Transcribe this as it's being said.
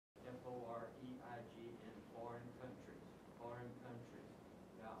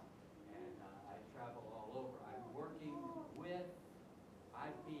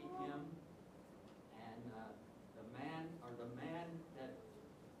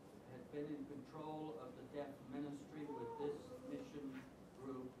been in control of the deaf ministry with this mission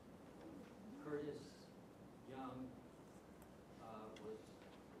group. Curtis Young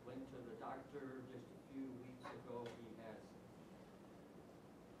went to the doctor just a few weeks ago. He has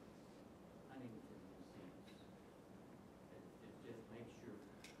Huntington disease. It just makes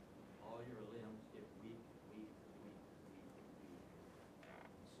all your limbs get weak.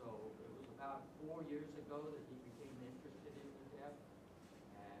 So it was about 4 years ago that he became interested in the deaf,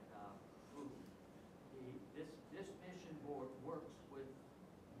 and this mission board works with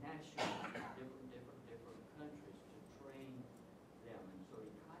nationals in different countries to train them. And so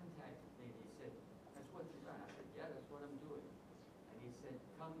he contacted me and he said, "That's what you're doing." I said, "Yeah, that's what I'm doing." And he said,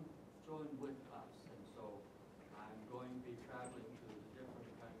 "Come join with us." And so I'm going to be traveling to the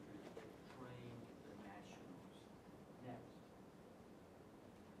different countries to train the nationals. Next.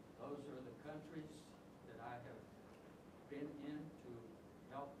 Those are the countries that I have been in to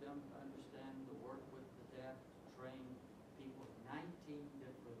help them understand the work with the deaf, to train people in 19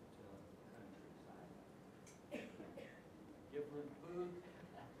 different countries. Different food,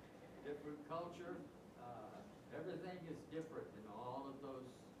 different culture, everything is different in all of those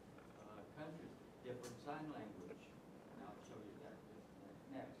countries. Different sign language, and I'll show you that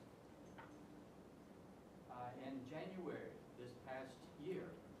next. In January this past year,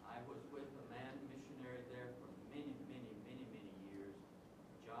 I was with a man missionary there for many years,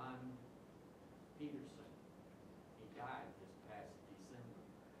 John Peterson. He died this past December.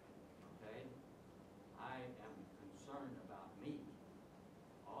 Okay? I am concerned about me.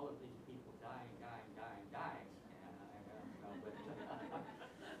 All of these people dying.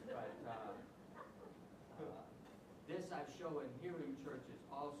 This I show in hearing churches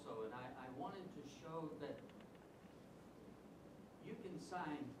also, and I wanted to show that you can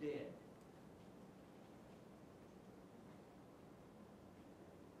sign dead.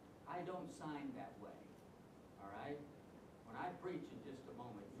 I don't sign that way, all right? When I preach in just a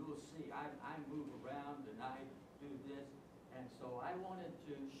moment, you'll see I move around and I do this. And so I wanted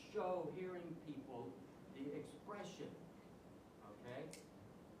to show hearing people the expression, okay?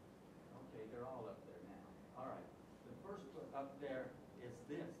 Okay, they're all up there now. All right, the first up there is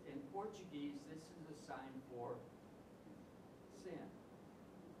this. In Portuguese, this is a sign for sin.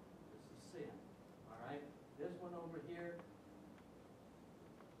 This is sin, all right? This one over here,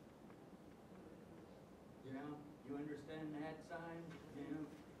 you know, you understand that sign? You know,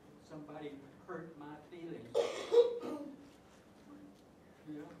 somebody hurt my feelings.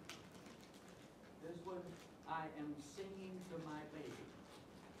 You know, this one, I am singing to my baby,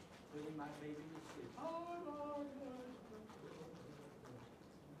 putting my baby to sleep.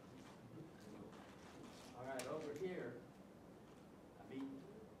 All right, over here, I mean,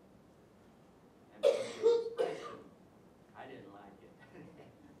 and the expression, I didn't like it.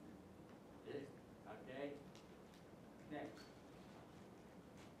 Okay? Next.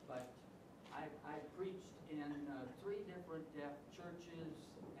 But I preached in 3 different deaf churches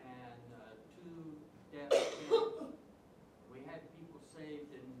and 2 deaf camps. We had people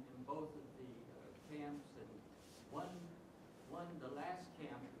saved in both of the camps, and the last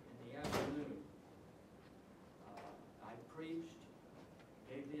camp in the afternoon, I preached,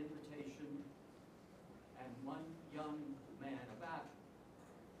 gave the invitation, and one young man, about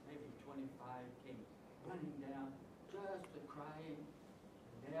maybe 25, came running down, just crying,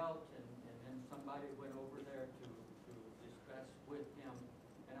 knelt, and then somebody went over there to discuss with him.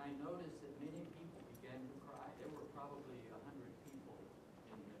 And I noticed that many people began to cry. There were probably 100 people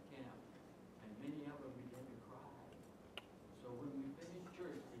in the camp, and many of them began to cry. So when we finished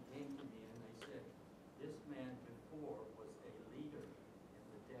church, they came to me and they said, "This man before was a leader in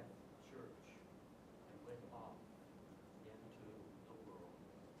the deaf church and went off into the world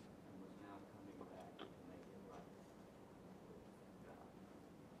and was now coming back to make it right with God."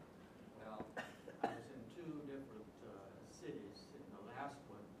 Well, I was in 2 different cities. In the last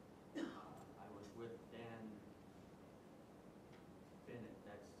one, I was with Dan Bennett.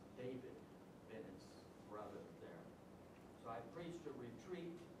 That's David Bennett's brother there. So I preached a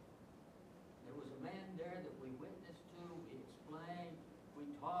retreat. There was a man there that we witnessed to. We explained. We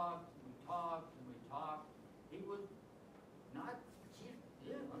talked. He would not,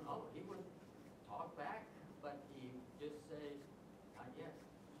 he would talk back, but he just say, "Not yet.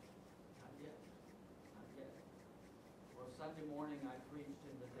 Not yet. Not yet." Well, Sunday morning I preached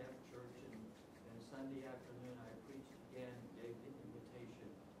in the deaf church, and Sunday afternoon I preached again, gave the invitation.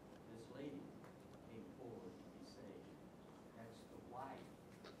 This lady came forward to be saved. That's the wife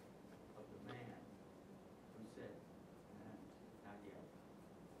of the man who said, "Not yet.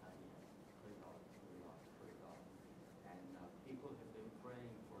 Not yet. Put it off. Put it off. Put it off." And people have been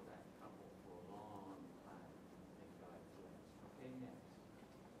praying for that couple.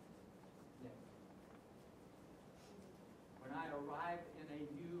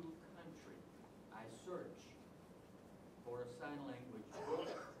 sign language book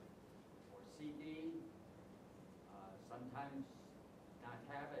or CD. Sometimes not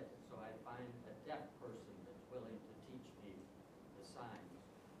have it, so I find a deaf person that's willing to teach me the signs.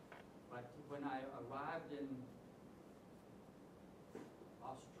 But when I arrived in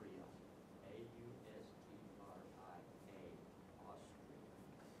Austria, A-U-S-T-R-I-A, Austria,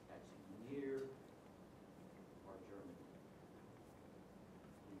 that's near or Germany.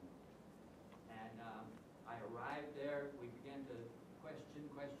 And I arrived there, we began to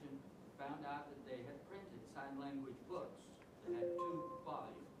question, found out that they had printed sign language books that had 2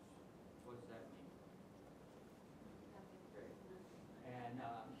 volumes. What does that mean? Okay. And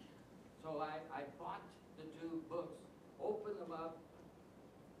so I bought the 2 books, opened them up.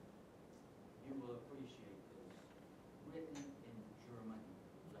 You will appreciate this. Written in German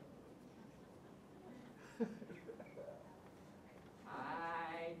language.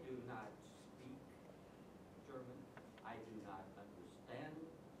 I do not speak German. I do not understand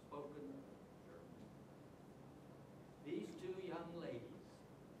spoken German. These 2 young ladies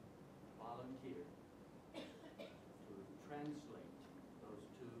volunteered to translate those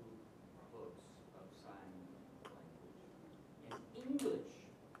 2 books of sign language in English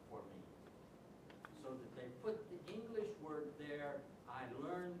for me. So that they put the English word there, I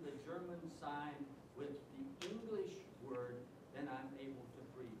learned the German sign with the English word, then I'm able to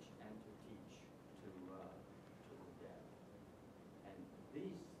preach and to teach to the deaf. And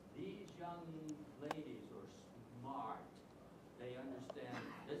these young ladies are smart. They understand,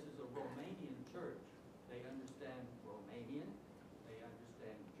 this is a Romanian church. They understand Romanian, they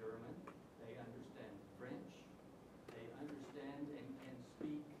understand German, they understand French, they understand and can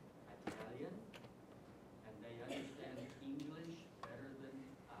speak Italian, and they understand English better than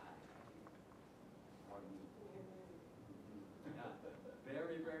I. Yeah,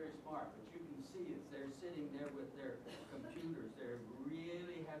 very, very smart. But you can see as they're sitting there with their computers, they're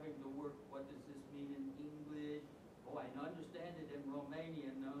really having to work. What does this mean in English? Oh, I understand it in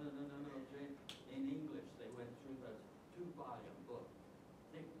Romanian. No. In English, they went through the 2-volume book,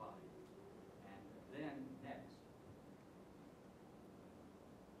 thick volume. And then next.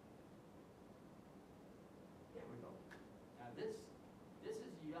 There we go. Now this is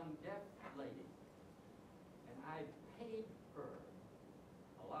a young deaf lady, and I paid her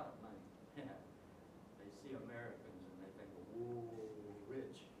a lot of money. They see Americans and they think, whoa,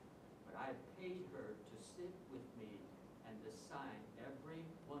 rich. But I paid her to sit with me and to sign every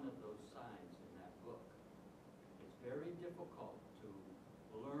one of those signs in that book. It's very difficult to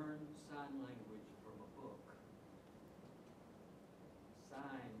learn sign language from a book.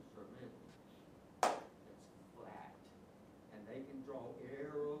 Signs are written. It's flat. And they can draw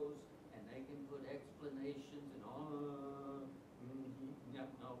arrows, and they can put explanations and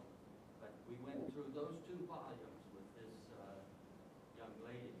no. But we went through those 2 volumes with this young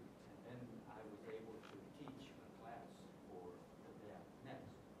lady, and then I was able to teach a class for the deaf. Next.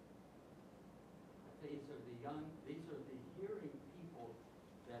 These are the hearing people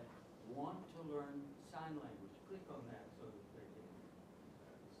that want to learn sign language. Click on that so that they can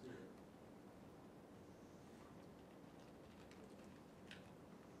see it.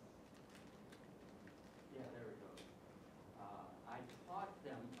 Yeah, there we go. I taught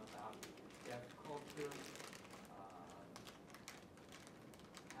them about deaf culture,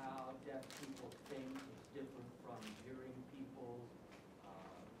 how deaf people think is different from hearing people,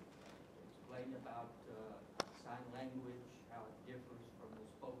 explain about sign language, how it differs from the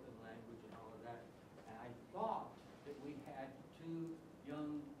spoken language and all of that. And I thought that we had 2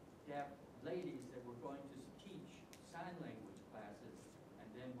 young deaf ladies that were going to teach sign language classes, and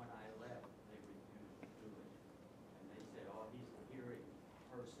then when I left, they refused to do it. And they said, oh, he's a hearing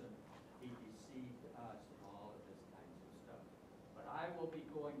person, he deceived us, and all of this kinds of stuff. But I will be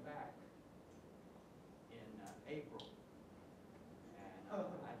going back in April. And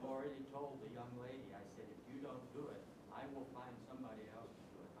I've already told the young lady, I said, if you don't do it, I will find somebody else to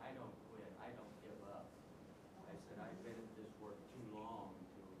do it. I don't quit, I don't give up. I said, I've been at this work too long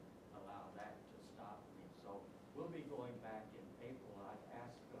to allow that to stop me. So we'll be going back in April. I've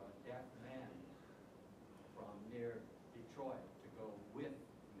asked a deaf man from near Detroit to go with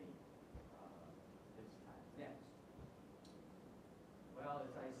me this time. Next. Well,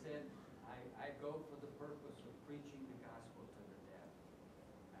 as I said, I go for the purpose of preaching the gospel to the deaf.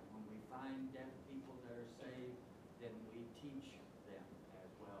 And when we find deaf people that are saved, then we teach them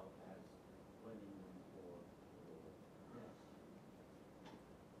as well as winning them for the Lord. Yes.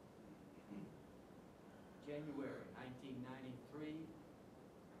 January 1993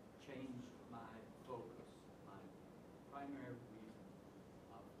 changed my focus, my primary reason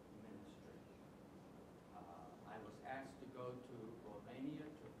of ministry. I was asked to go to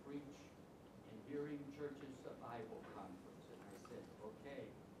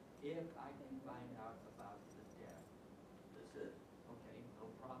if I can find out about the deaf. That's it. Okay, no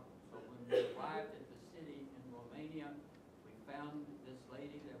problem. So when we arrived at the city in Romania, we found this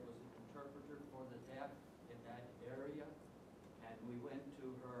lady that was an interpreter for the deaf in that area. And we went to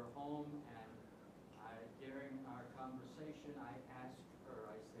her home, and during our conversation, I asked her,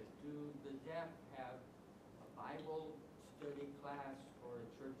 I said, do the deaf have a Bible study class or a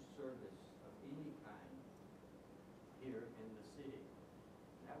church service of any kind here in the city?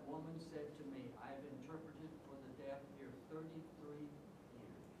 That woman said to me, I've interpreted for the deaf here 33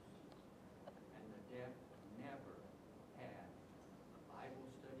 years, and the deaf never had a Bible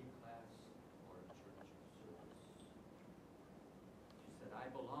study class or a church service. She said, I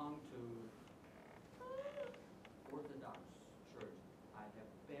belong to Orthodox Church. I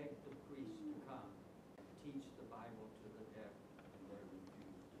have begged the priest to come and teach the Bible to the deaf, and they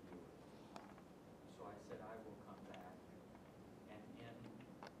refused to do it. So I said, I will come back. And in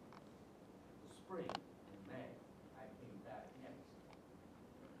the spring, in May, I came back next.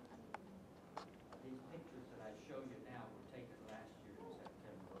 These pictures that I show you now were taken last year in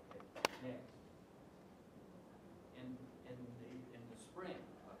September. Okay, next. In the spring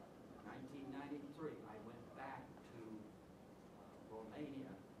of 1993, I went back to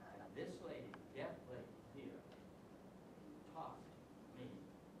Romania, and this lady, deaf lady here, taught me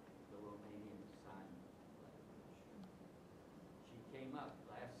the Romanian Sign Language. She came up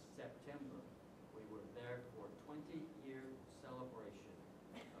last September. We were there for a 20-year celebration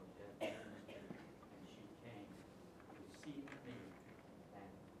of deaf ministry, and she came to see me.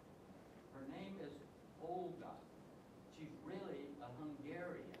 And her name is Olga. She's really a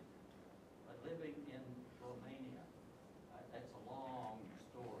Hungarian, but living in Romania. That's a long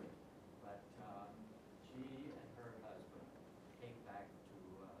story, but she and her husband came back to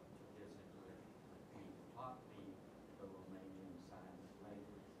visit with me, taught me the Romanian Sign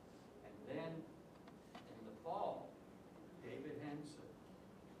Language. And then in the fall, David Henson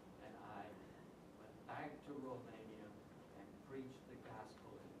and I went back to Romania and preached the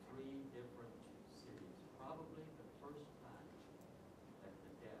gospel in 3 different cities, probably the first time that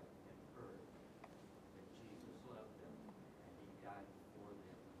the deaf had heard that Jesus loved them and he died for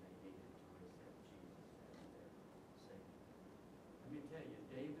them when they needed to accept Jesus as their Savior. Let me tell you,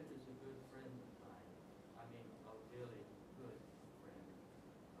 David is a good friend of mine. I mean, a really good friend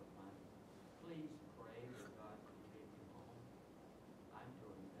of mine. Please pray that God will take him home. I'm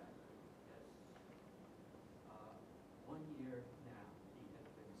doing that. Yes. 1 year now, he has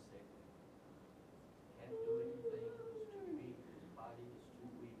been sick. Can't do anything. He's too weak. His body is too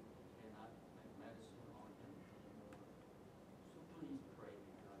weak. He cannot make medicine on him anymore. So please pray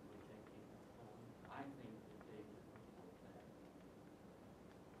that God will take him home. I think that David will hold that.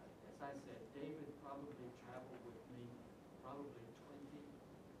 As I said, David probably traveled with me probably 20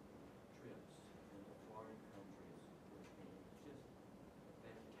 trips into foreign countries with me. Just a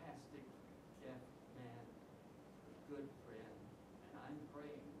fantastic deaf man, a good friend, and I'm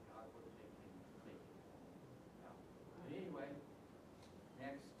praying God will take him home. Now, anyway,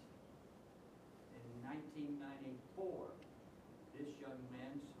 next, in 1994, this young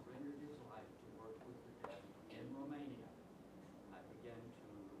man surrendered his life to work with the deaf in Romania. I began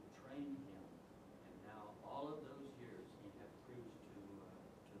to train him, and now all of those years he had preached to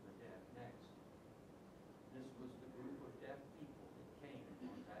the deaf. Next, this was the group of deaf people that came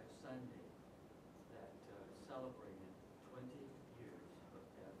on that Sunday that celebrated 20 years of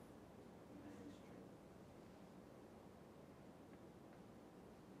deaf ministry.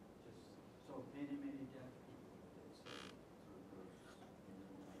 Just so many, many deaf people have been saved through those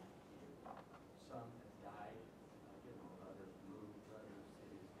many years. Some have died, others moved to other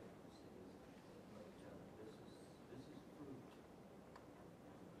cities, different cities. But this is fruit.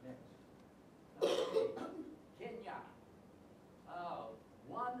 Next. Okay. Kenya. Oh,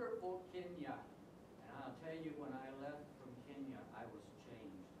 wonderful Kenya. And I'll tell you, when I left from Kenya, I was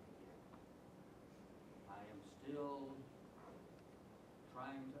changed again. I am still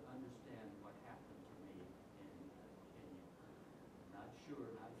trying to understand what happened to me in Kenya. Not sure,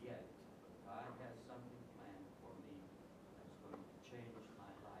 not yet, but God has something planned for me that's going to change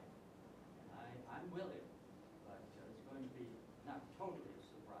my life. And I'm willing, but it's going to be not totally a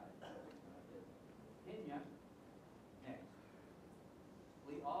surprise. Kenya, next.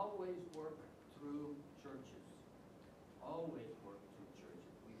 We always work through churches. Always work through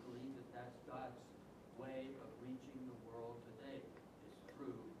churches. We believe that that's God's way of reaching the world today, is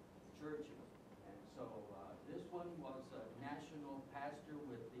through churches. And so this one was a national pastor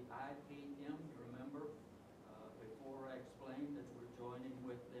with the IPM. You remember before I explained that we're joining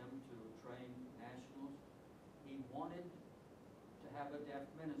with them to train nationals. He wanted to have a deaf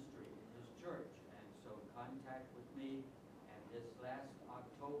ministry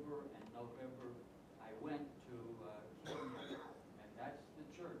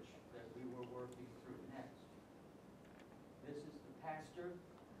pastor,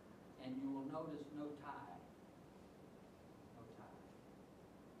 and you will notice no tie. No tie.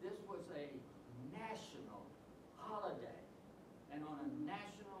 This was a national holiday. And on a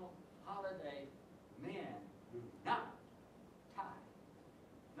national holiday, men do not tie.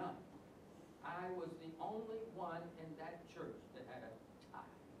 None. I was the only one in that church that had a tie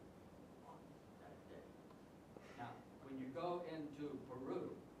on that day. Now, when you go into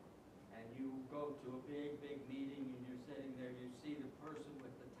Peru, and you go to a big, big meeting, and you're sitting there, you see the person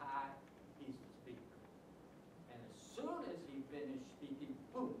with the tie, he's the speaker. And as soon as he finished speaking,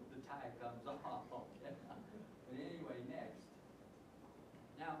 boom, the tie comes off. But anyway, next.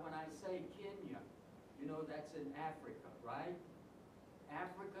 Now, when I say Kenya, you know that's in Africa, right?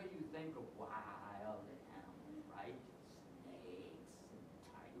 Africa, you think of wild animals, right? Snakes and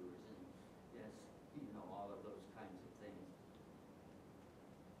tigers and, yes, you know, all of those kinds of things.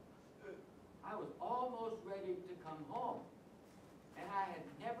 I was almost ready to come home, and I had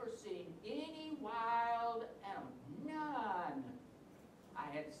never seen any wild animal, none. I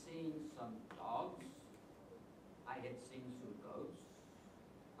had seen some dogs, I had seen some goats,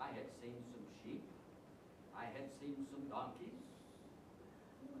 I had seen some sheep, I had seen some donkeys,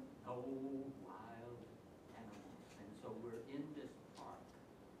 no wild animals. And so we're in this park,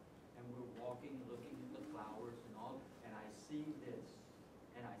 and we're walking, looking at the flowers and all, and I see this,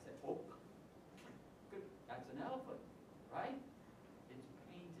 and I said, oh, good, that's an elephant, right? It's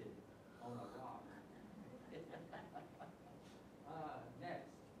painted on a rock.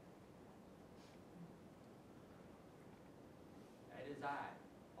 Next. That is I,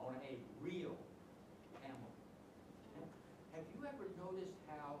 on a real camel. Have you ever noticed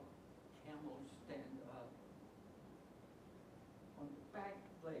how camels stand up? On the back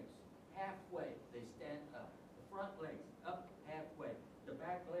legs, halfway, they stand up. The front legs, up halfway. The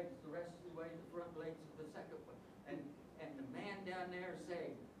back legs the rest of the way, the front legs the second way. And the man down there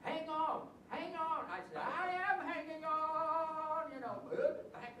saying, hang on, hang on. I said, I am hanging on, you know,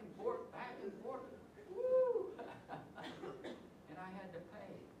 back and forth, back and forth. Woo! And I had to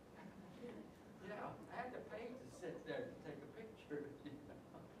pay. Yeah, I had to pay to sit there and take a picture.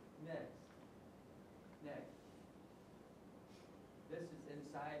 Next. Next. This is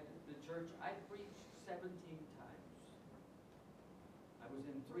inside the church. I preached 17 times. I was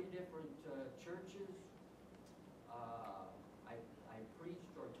in 3 different churches. I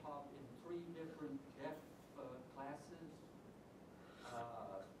preached or taught in 3 different deaf classes.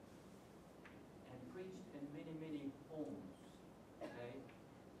 And preached in many, many homes. Okay?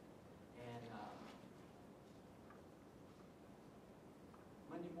 And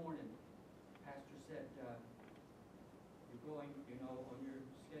Monday morning, pastor said, you're going, you know, on your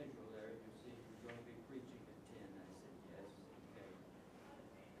schedule there, you see, you're going to be preaching at 10. I said, yes, okay.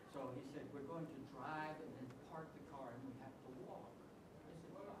 So he said, we're going to drive and then park the car and we have to walk. I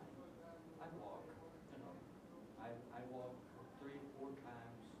said, fine. I walk, you know. I walk 3 or 4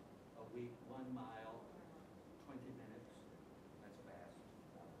 times a week, 1 mile, 20 minutes. That's fast.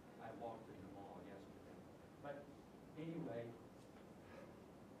 I walked in the mall yesterday. But anyway,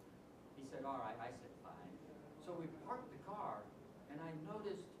 he said, all right. I said, fine. So we parked the car, and I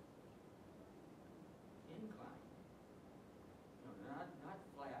noticed incline. No, not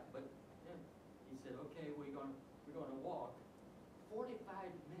flat, but then he said, okay, we're going to walk. 45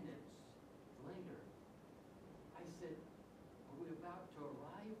 minutes later, I said, are we about to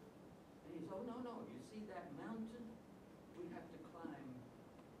arrive? And he said, oh, no, you see that mountain? We have to climb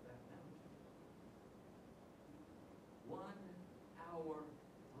that mountain. 1 hour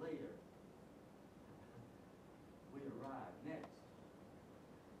later, we arrive. Next.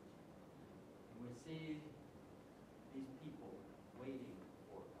 And we see these people waiting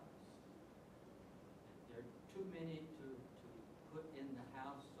for us. There are too many to put in the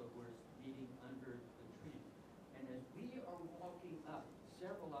house, so we're meeting under the tree. And as we are walking up,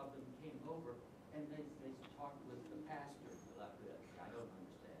 several of them came over, and they talked with the pastor. I don't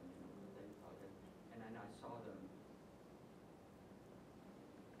understand, you know, what they call it. And then I saw them.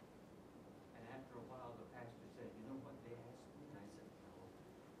 And after a while, the pastor said, you know what they asked me? And I said, no.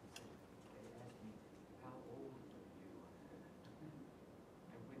 He said, they asked me, how old are you?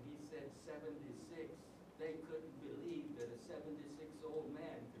 And when he said 76, they couldn't believe that a 76-year-old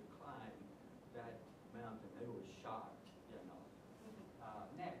man could climb that mountain. They were shocked, you know.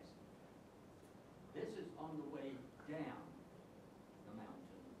 Next. This is on the way down the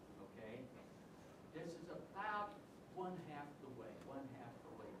mountain, okay? This is about 1/2 the way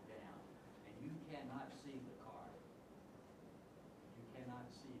down. And you cannot see the car. You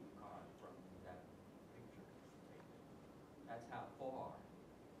cannot see the car from that picture. That's how far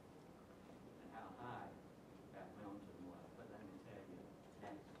and how high that mountain was. But let me tell you,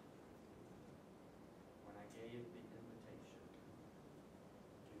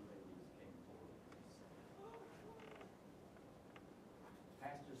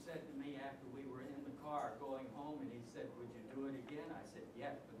 after we were in the car going home, and he said, "Would you do it again?" I said,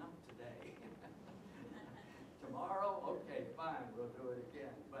 "Yes, but not today." Tomorrow, okay, fine, we'll do it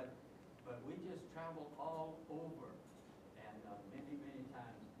again. But we just traveled all over, and many, many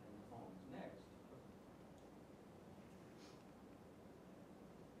times in the homes. Next.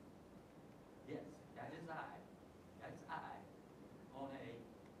 Yes, that is I. That's I on a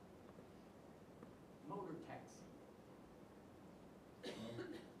motor taxi.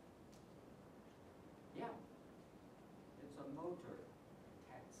 Yeah, it's a motor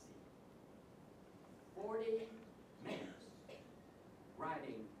taxi. 40 minutes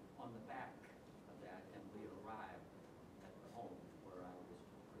riding on the back of that, and we arrived at the home where I was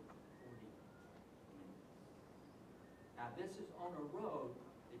to preach. 40 minutes. Now this is on a road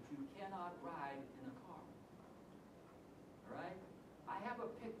that you cannot ride in a car. All right? I have a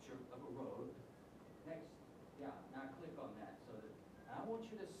picture of a road. Next, yeah, now click on that so that I want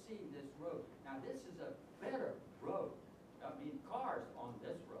you to see this road. Now this is a better road. I mean, cars on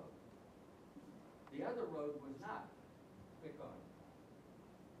this road. The other road was not. Click on it.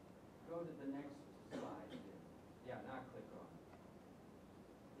 Go to the next slide here. Yeah, now click on it.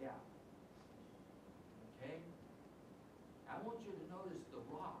 Yeah. Okay? I want you to notice the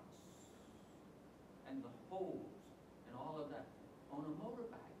rocks and the holes and all of that on a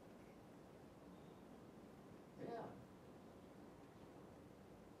motorbike. Yeah.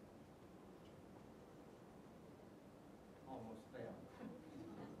 Almost fell.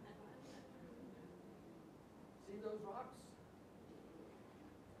 See those rocks?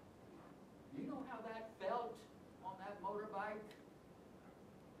 You know how that felt on that motorbike?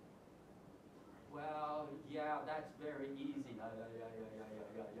 Well, yeah, that's very easy.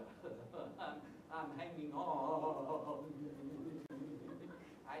 I'm hanging on.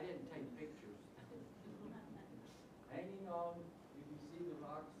 I didn't take pictures. Hanging on. You can see the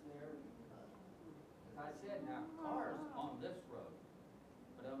rocks there. As I said, now cars on this road,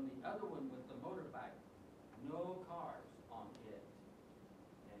 but on the other one with the motorbike, no cars on it.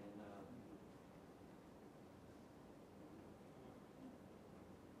 And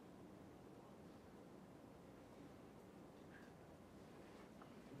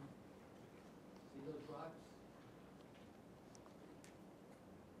see those rocks?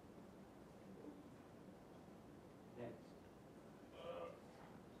 Next.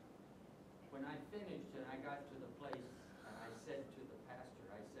 When I finished and I got to the place, and I said to the pastor,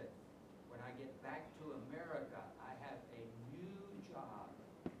 I said, when I get back to America, I have a new job.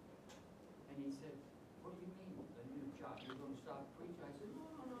 And he said, what do you mean, a new job? You're going to stop preaching? I said, no.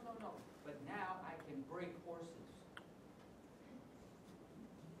 But now I can break horses.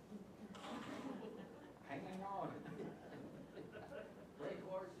 Hanging on. Break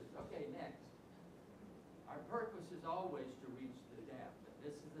horses. Okay, next. Our purpose is always to reach the deaf.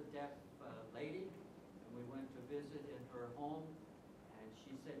 This is a deaf lady, and we went to visit in her home, and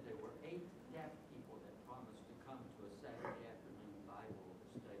she said there were 8 deaf people that promised to come to a Saturday afternoon Bible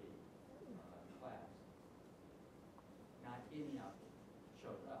study class. Not any of them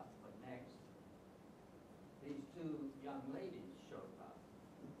showed up, but next, these 2 young ladies showed up.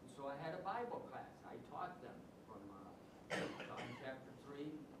 So I had a Bible class. I taught them from John chapter 3.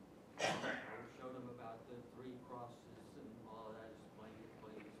 I showed them about the 3 crosses and all of that.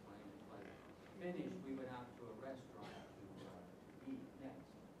 Explained it. Finished, we went out to a restaurant to eat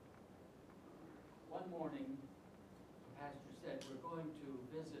next. One morning, the pastor said, we're going to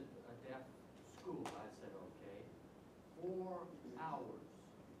visit a deaf school. I said, okay. 4 hours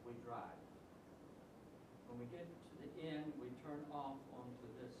we drive. When we get to the end, we turn off onto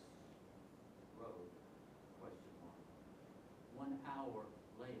this road, question mark. 1 hour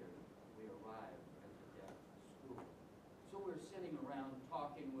later, we arrive at the deaf school. So we're sitting around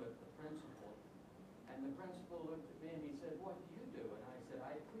talking with the principal, and the principal looked at me and he said, what do you do? And I said,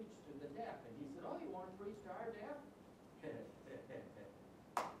 I preach to the deaf. And he said, oh, you want to preach to our deaf?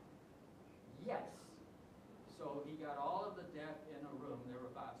 Yes. So he got all of the deaf in a room. There were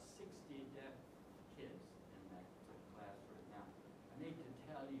about 60 deaf kids in that classroom. Now, I need to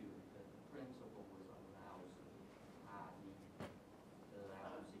tell you that the principal was a lousy.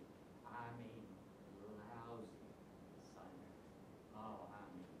 Oh, I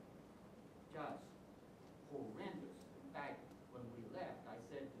mean, just horrendous. In fact, when we left, I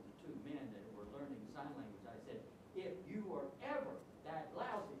said to the 2 men that were learning sign language, I said, if you are ever that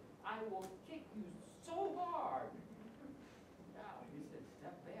lousy, I will kick you so hard. Yeah, he said, is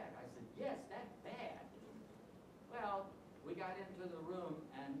that bad? I said, yes, that's bad. Well, we got into the room,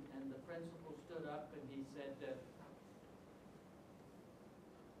 and the principal stood up, and he said,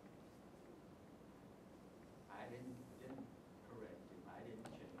 I didn't correct him. I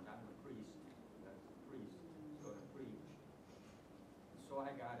didn't change. I'm a priest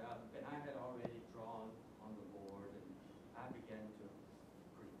I got up, and I had already drawn on the board, and I began to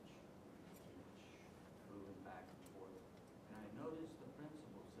preach, teach, moving back and forth. And I noticed the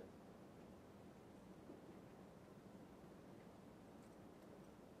principal said,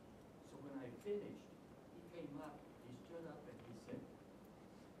 so when I finished, he came up, he stood up, and he said,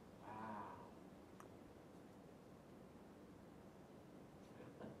 wow.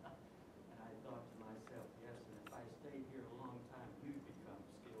 And I thought to myself, yes, and if I stayed here a long time, you'd become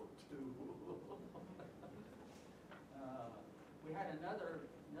skilled too. We had another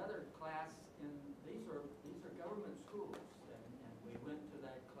class in, these are government schools, and we went to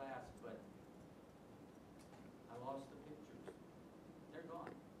that class, but I lost the pictures. They're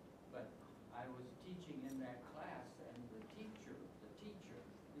gone. But I was teaching in that class, and the teacher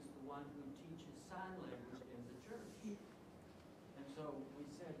is the one who teaches sign language in the church. And so we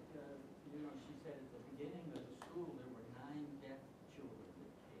said, she said at the beginning of the school there were 9 deaf children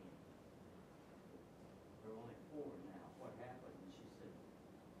that came. There are only 4 now. What happened? And she said,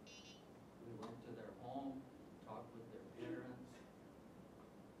 we went to their home, talked with their parents,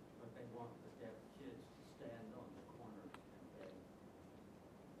 but they want the deaf kids to stand on the corner and beg.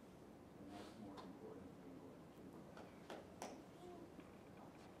 And that's more important than going to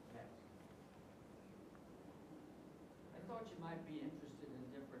next. I thought you might be interested in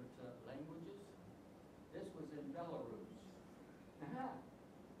different languages. This was in Belarus.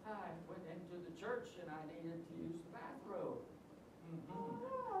 I went into the church and I needed to use the bathroom.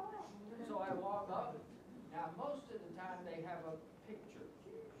 So I walk up. Now, most of the time they have a picture.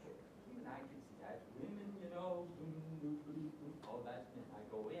 And I can see that women, oh, that's me. I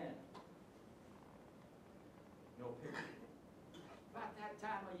go in. No picture. About that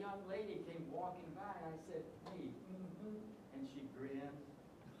time, a young lady came walking by, and I said, hey, and she grinned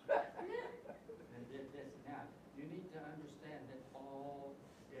and did this. Now, you need to understand that all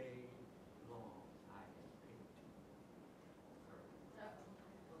day long, I had picked her.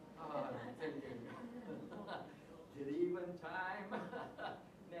 I'm thinking, did even time?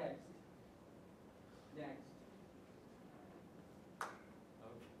 Next. Okay.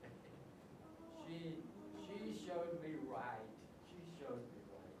 She showed me right.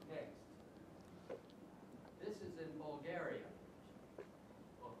 Next. This is in Bulgaria.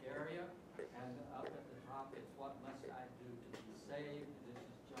 And up at the top, it's what must I do to be saved. This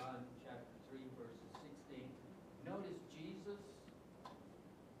is John chapter 3, verses 16. Notice Jesus,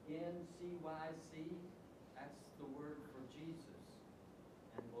 NCYC, that's the word for Jesus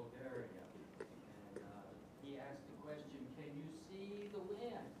in Bulgaria. And he asked the question, can you see the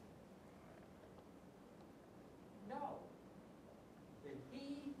wind? No. The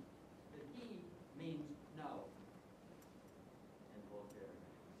he means no in Bulgaria.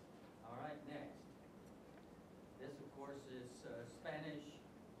 All right, next. This, of course, is Spanish,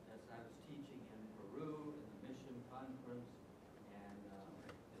 as I was teaching in Peru in the mission conference, and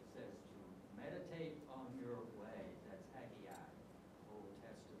it says to meditate on your way. That's Haggai, Old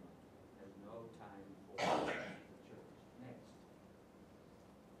Testament. There's no time for the church. Next.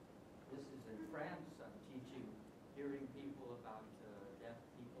 This is in France. I'm teaching hearing people about deaf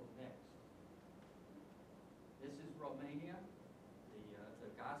people. Next. This is Romania,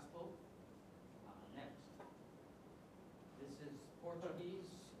 the gospel. Next. This is Portuguese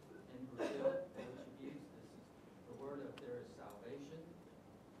in Brazil. Portuguese. This is the word of there is salvation.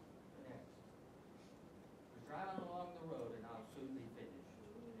 Next. We're driving along the road, and I'll soon be finished.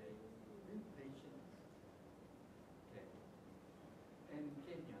 Okay. Be patient. Okay. In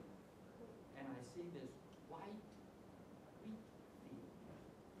Kenya, and I see this white wheat field.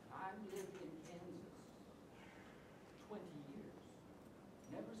 I've lived in Kansas 20 years.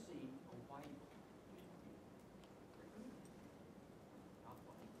 Never seen a white wheat field. Not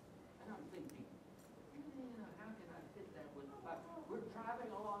white. And I'm thinking, how can I fit that with, we're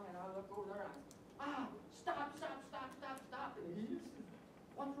driving along and I look over there and stop. And he just,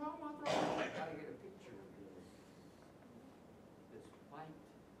 what's wrong? I gotta get a picture of this white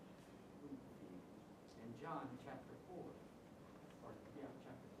wheat field. In John chapter 4,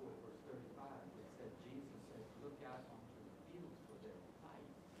 chapter 4, verse 35, it said, Jesus said, look out onto the fields for their fight.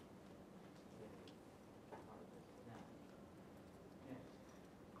 Now, next.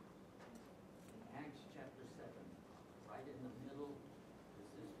 In Acts chapter 7, right in the middle,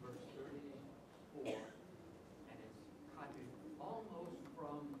 this is verse 34, and it's copied almost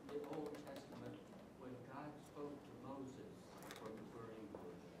from the Old Testament when God spoke to Moses from the burning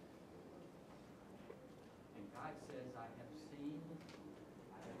bush. And God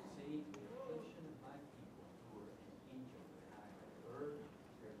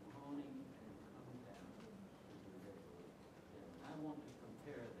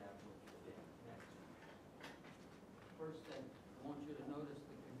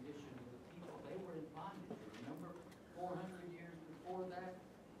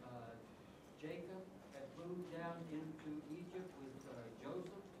Jacob had moved down into Egypt with Joseph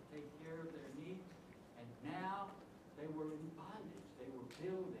to take care of their needs, and now they were in bondage. They were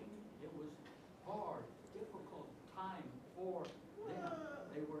building. It was hard, difficult time for them.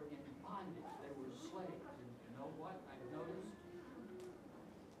 They were in bondage. They were slaves. And you know what? I've noticed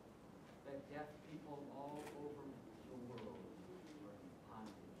that deaf people all over the world are in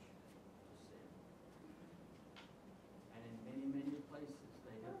bondage to sin. And in many, many places,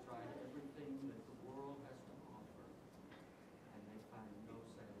 they have tried everything that the world has to offer, and they find no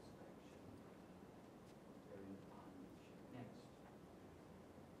satisfaction. They're in bondage. Next.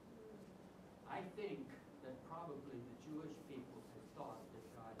 I think that probably the Jewish people had thought that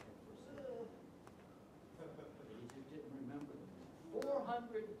God had forsaken them. But Egypt didn't remember them.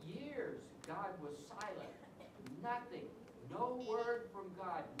 400 years God was silent. Nothing. No word from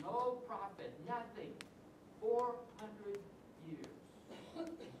God. No prophet. Nothing. 400 years.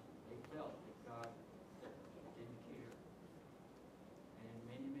 They felt that God didn't care. And in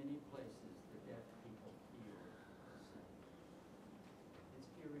many, many places, the deaf people feel the same. It's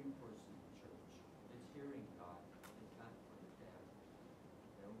hearing person, church. It's hearing God. It's not for the deaf.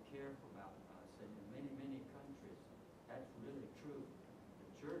 They don't care about us. And in many, many countries, that's really true. The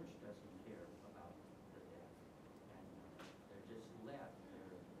church doesn't care about the deaf. And they're just left.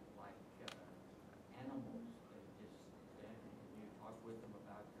 They're like animals. They just stand and you talk with them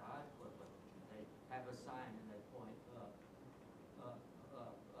about God, but they have a sign and they point up, up,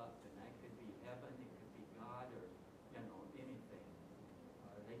 up, up. And that could be heaven, it could be God, or anything.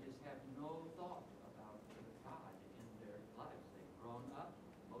 They just have no thought about God in their lives. They've grown up.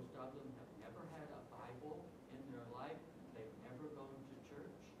 Most of them have never had a Bible in their life. They've never gone to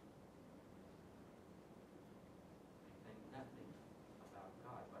church. They think nothing about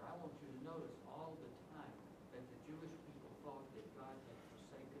God. But I want you to notice all the time that the Jewish people thought that God had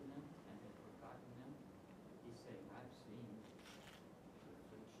forsaken them and had forgotten them. He's saying, I've seen the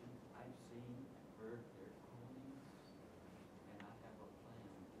affliction. I've seen and heard their groanings, and I have a plan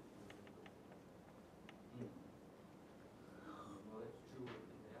to deliver them. You know it's true with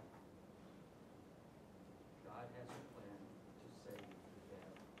the deaf. God has a plan to save the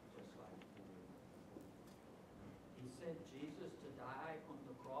deaf, just like He did before. He sent Jesus to die on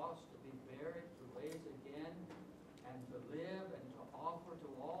the cross, to be buried, to raise again, and to live and to offer to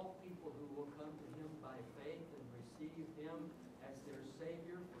all people who will come to Him by faith and receive Him as their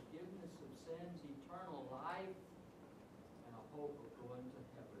Savior, forgiveness of sins, eternal life, and a hope of going to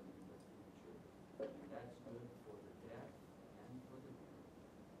heaven in the future. And that's good for the deaf and for the dumb.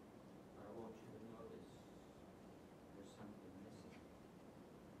 But I want you to notice there's something missing.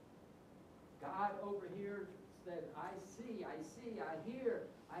 God over here said, I see, I hear,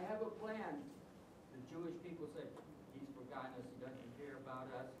 I have a plan. The Jewish people said, He's forgotten us, He doesn't care about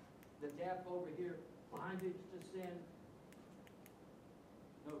us. The deaf over here, bondage to sin.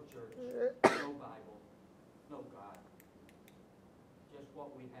 No church, no Bible, no God. Just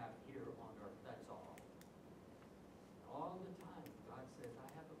what we have here on earth, that's all. All the time, God says, I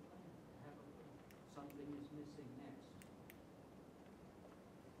have a plan, I have a plan. Something is missing next.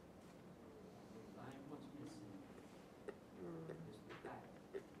 We find what's missing is the fact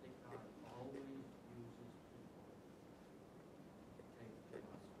that God always uses people to take the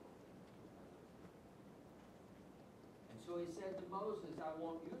gospel to others. And so He said to Moses, I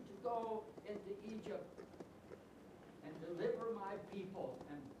want you to go into Egypt and deliver my people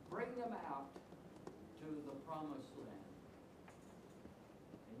and bring them out to the promised land.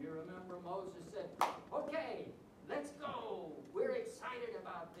 And you remember Moses said, okay, let's go. We're excited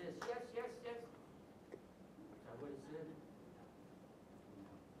about this. Yes, yes, yes. Is that what he said?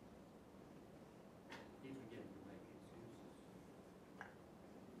 No. He began to make excuses.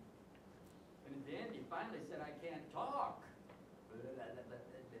 And in the end, he finally said, I can't talk.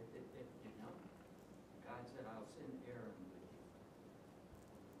 God said, I'll send Aaron with you.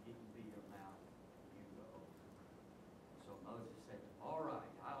 He can be your mouth. You go. So Moses said, all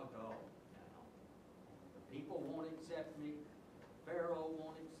right, I'll go. Now, the people won't accept me. Pharaoh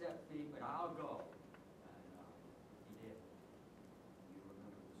won't accept me, but I'll go. And he did. You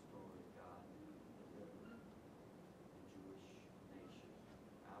remember the story. God delivered the Jewish nation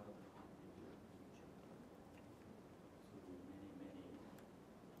out of the bondage of Egypt through many, many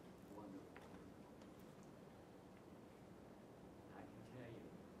wonderful miracles. I can tell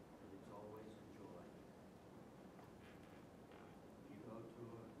you that it's always a joy. You go to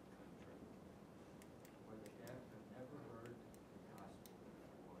a country where the deaf have never heard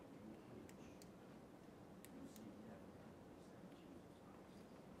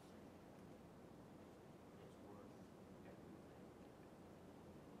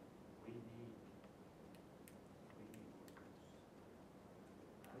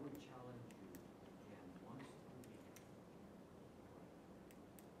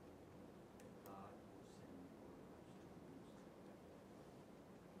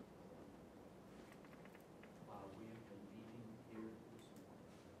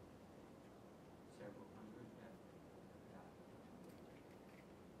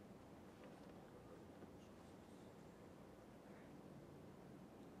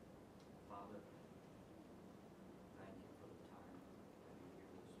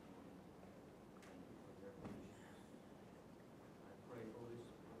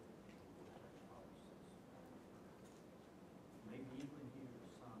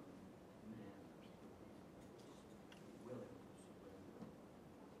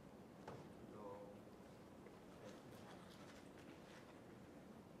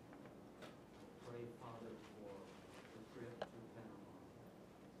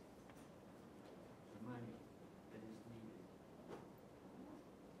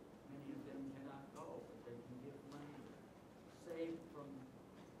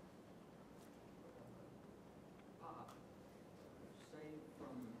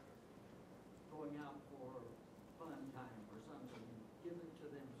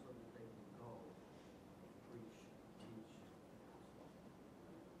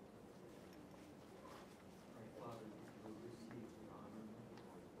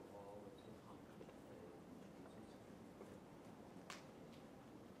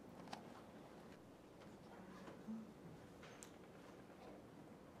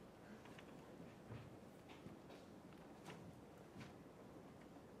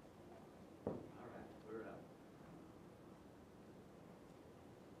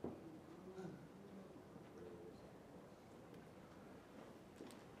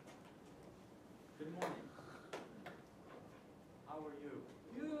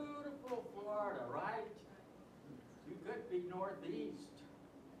northeast.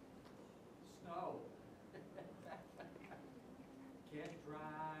 Snow. Can't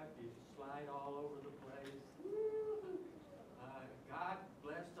drive, you slide all over the place. God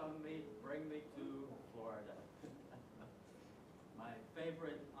blessed on me to bring me to Florida. My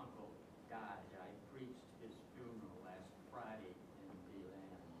favorite uncle died. I preached his funeral last Friday in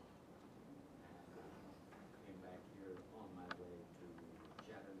DeLand. And came back here on my way to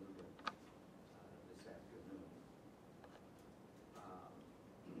Chattanooga this afternoon.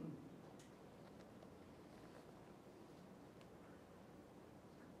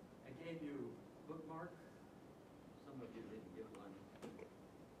 I gave you bookmark. Some of you didn't get one.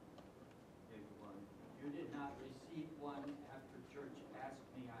 Gave you one. You did not receive one after church asked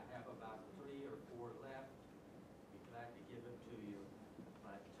me. I have about 3 or 4 left. Be glad to give it to you.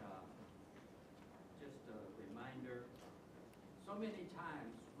 But just a reminder, so many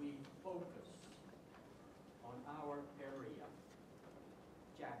times we focus on our area,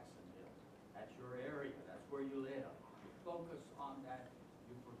 Jacksonville. That's your area. That's where you live. You focus on that.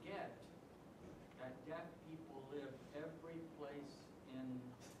 You forget that deaf people live every place in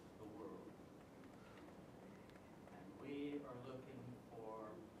the world. And we are looking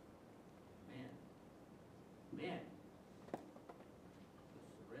for men to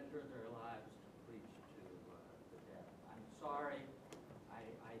surrender their lives to preach to the deaf. I'm sorry,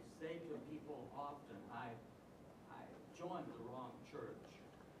 I say to people often, I joined the wrong church.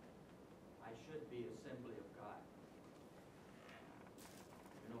 I should be Assembly of God.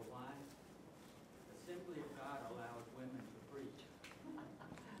 You know why? Assembly of God allows women to preach.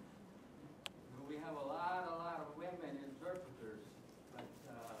 We have a lot of women interpreters, but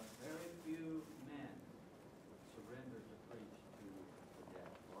very few men surrender to preach to the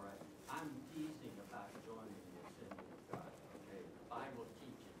deaf. All right, I'm teasing about joining the Assembly of God. Okay, the Bible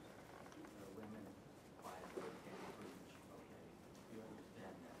teaches women quietly can preach. Okay, you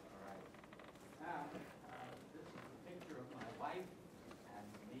understand that? All right. Now, this is a picture of my wife and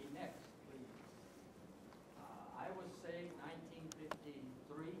me next, please. I was saved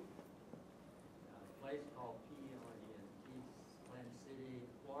 1953, a place called P.L.E.N.T., Glen City,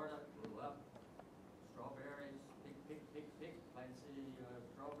 Florida. Grew up, strawberries, pick, Glen City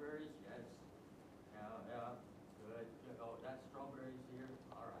strawberries, yes. Yeah, good. Oh, that's strawberries here?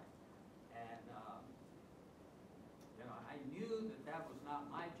 All right. And, I knew that was not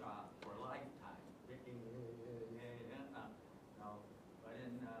my job for a lifetime, picking, no. But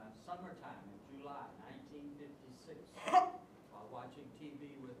in summertime, in July 1956, while watching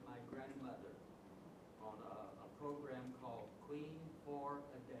TV with my grandmother on a program called Queen for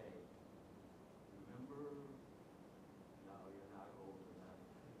a Day. Remember? No, you're not old enough.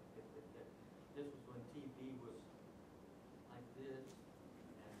 This was when TV was like this,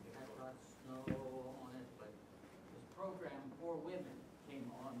 and we had a lot of snow on it, but this program, 4 women came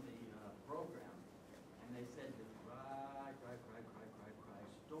on the program, and they said this cry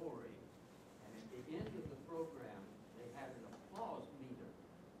story, and at the end of the program, they had an applause meter,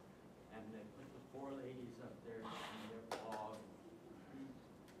 and they put the 4 ladies up there, and their applause.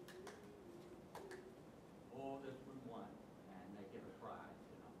 Oh, this was one, and they get a prize,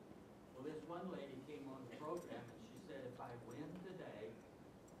 Well, this one lady came on the program, and she said, if I win today,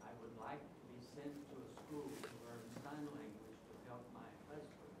 I would like to be sent to a school to learn sign language to help my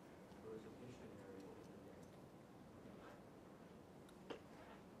husband, who is a missionary over there.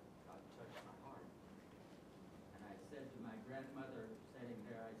 God touched my heart. And I said to my grandmother sitting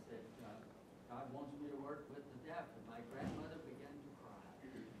there, I said, God wants me to work with the deaf. And my grandmother began to cry.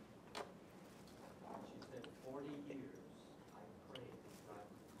 And she said, 40 years I prayed that God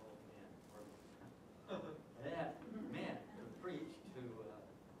would call men, men to preach to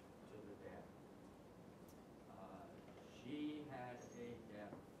the deaf. She had a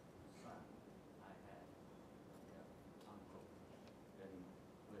deaf son. I had a deaf uncle. Been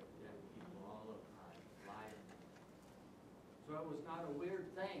with deaf people all of my life. So it was not a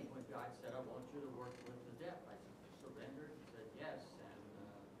weird thing when God said, I want you to work with the deaf. I surrendered. He said yes, and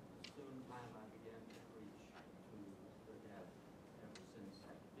soon time I began to preach to the deaf ever since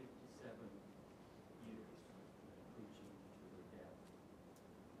 57 years preaching to the deaf.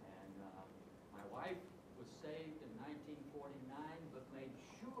 And my wife was saved in 1949, but made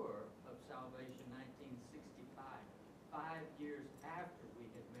sure of salvation 1965, 5 years after we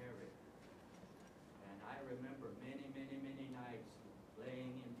had married. And I remember many nights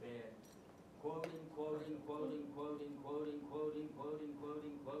laying in bed, quoting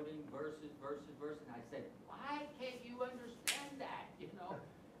verses, and I said, why can't you understand that,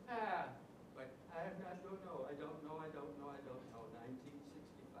 But I don't know.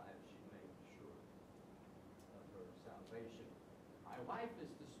 1965, she made sure of her salvation. wife is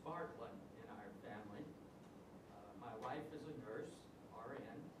the smart one in our family. My wife is a nurse,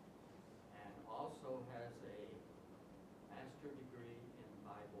 RN, and also has a master's degree in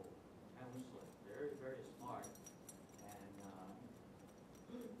Bible counseling. Very, very smart. And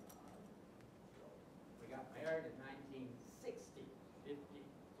we got married in 1960,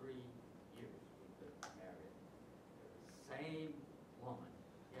 53 years we've been married. Same woman,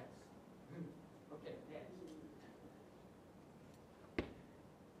 yes. Okay, next.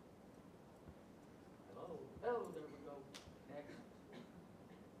 Hello, oh, there we go. Next.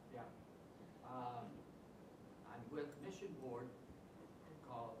 Yeah. I'm with Mission Board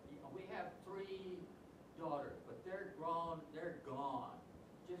called, we have 3 daughters, but they're grown, they're gone.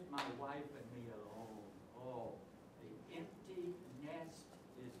 Just my wife and me alone. Oh, the empty nest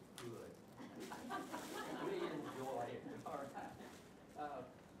is good. We enjoy it, all right.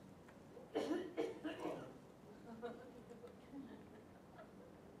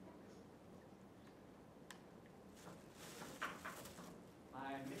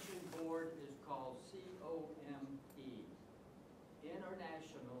 My mission board is called COME,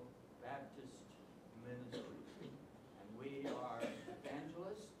 International Baptist Ministry. And we are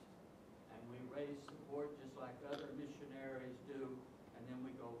evangelists, and we raise support just like other missionaries do, and then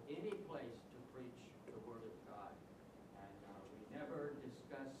we go any place to preach the Word of God. And we never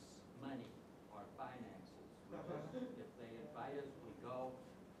discuss money or finances. We just, if they invite us, we go.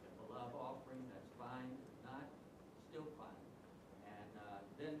 If a love offering, that's fine. If not, still fine. And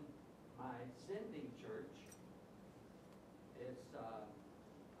then my sending church is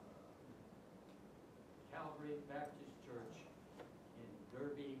Calvary Baptist Church in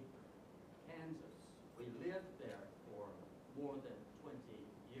Derby, Kansas. We lived there for more than 20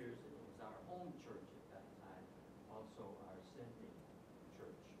 years. It was our home church at that time, also our sending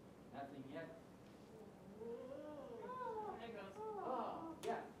church. Nothing yet? Oh,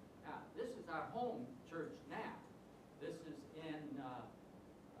 yeah. Now, this is our home church now. This is in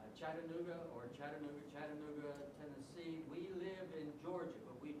Chattanooga, Chattanooga, Tennessee. We live in Georgia,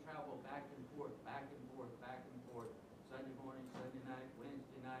 but we travel back and forth, Sunday morning, Sunday night,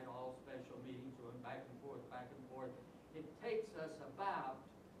 Wednesday night, all special meetings, going back and forth. It takes us about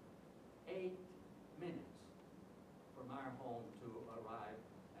 8 minutes from our home to arrive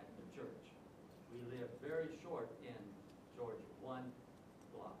at the church. We live very short in Georgia, 1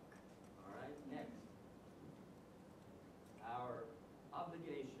 block. All right, next. Our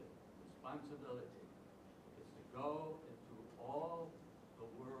obligation, responsibility, is to go into all the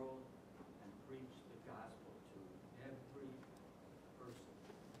world and preach the gospel to every person.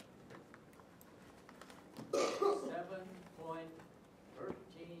 7.13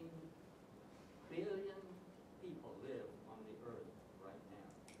 billion people live on the earth right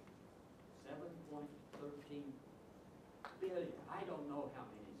now. 7.13 billion. I don't know how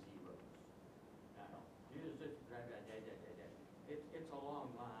many zeros. I don't. It's a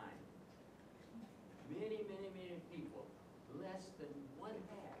long line. Many people, less than 1/2,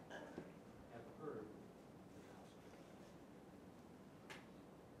 have heard the gospel.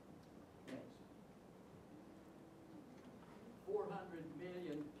 Next. 400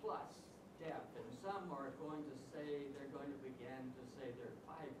 million plus deaf, and some are going to say, they're going to begin to say there are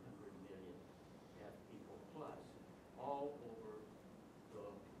 500 million deaf people plus all over the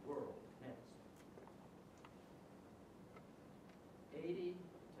world. Next. 80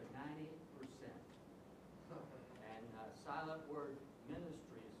 to 90%. And Silent Word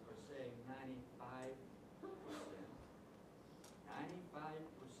Ministries are saying 95%. 95%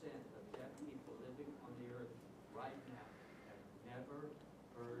 of deaf people living on the earth right now have never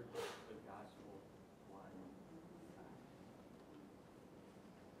heard the gospel one time.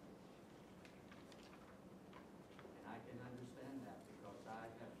 And I can understand that because I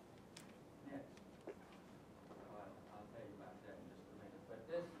have next. I'll tell you about that in just a minute. But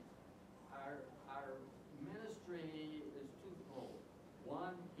this, our ministry is twofold.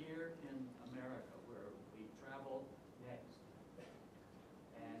 One here in America, where we travel next,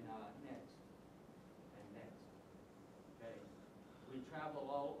 and next, and next. Okay, we travel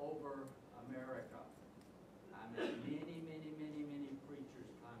all over America. I'm at many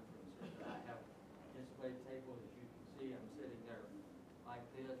preachers' conferences. I have a display table, as you can see. I'm sitting there like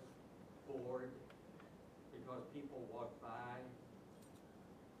this, bored, because people walk by,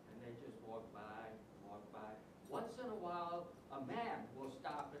 and they just walk by. Once in a while, a man will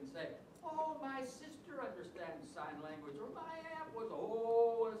stop and say, "Oh, my sister understands sign language," or "My aunt was,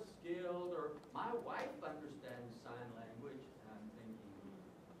 skilled," or "My wife understands sign language." And I'm thinking,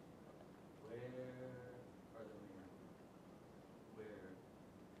 where are the men? Where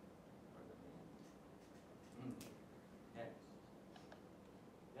are the men? Next.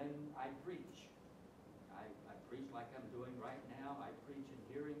 I preach. I preach like I'm doing right now. I preach in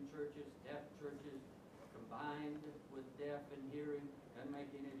hearing churches, deaf churches, combined with deaf and hearing. Doesn't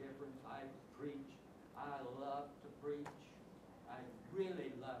make any difference. I preach. I love to preach. I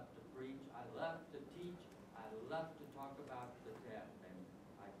really love to preach. I love to teach. I love to talk about the deaf. And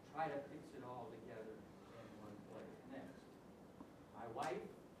I try to fix it all together in one place. Next. My wife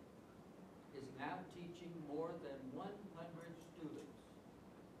is now teaching more than 100 students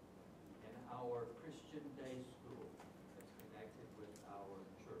in our Christian day school that's connected with our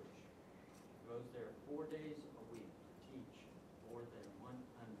church. She goes there 4 days a week to teach more than 100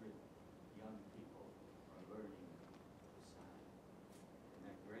 young people are learning the sign. Isn't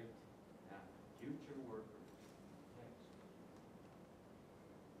that great? Now, future workers. Next.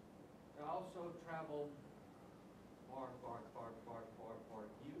 I also travel far, far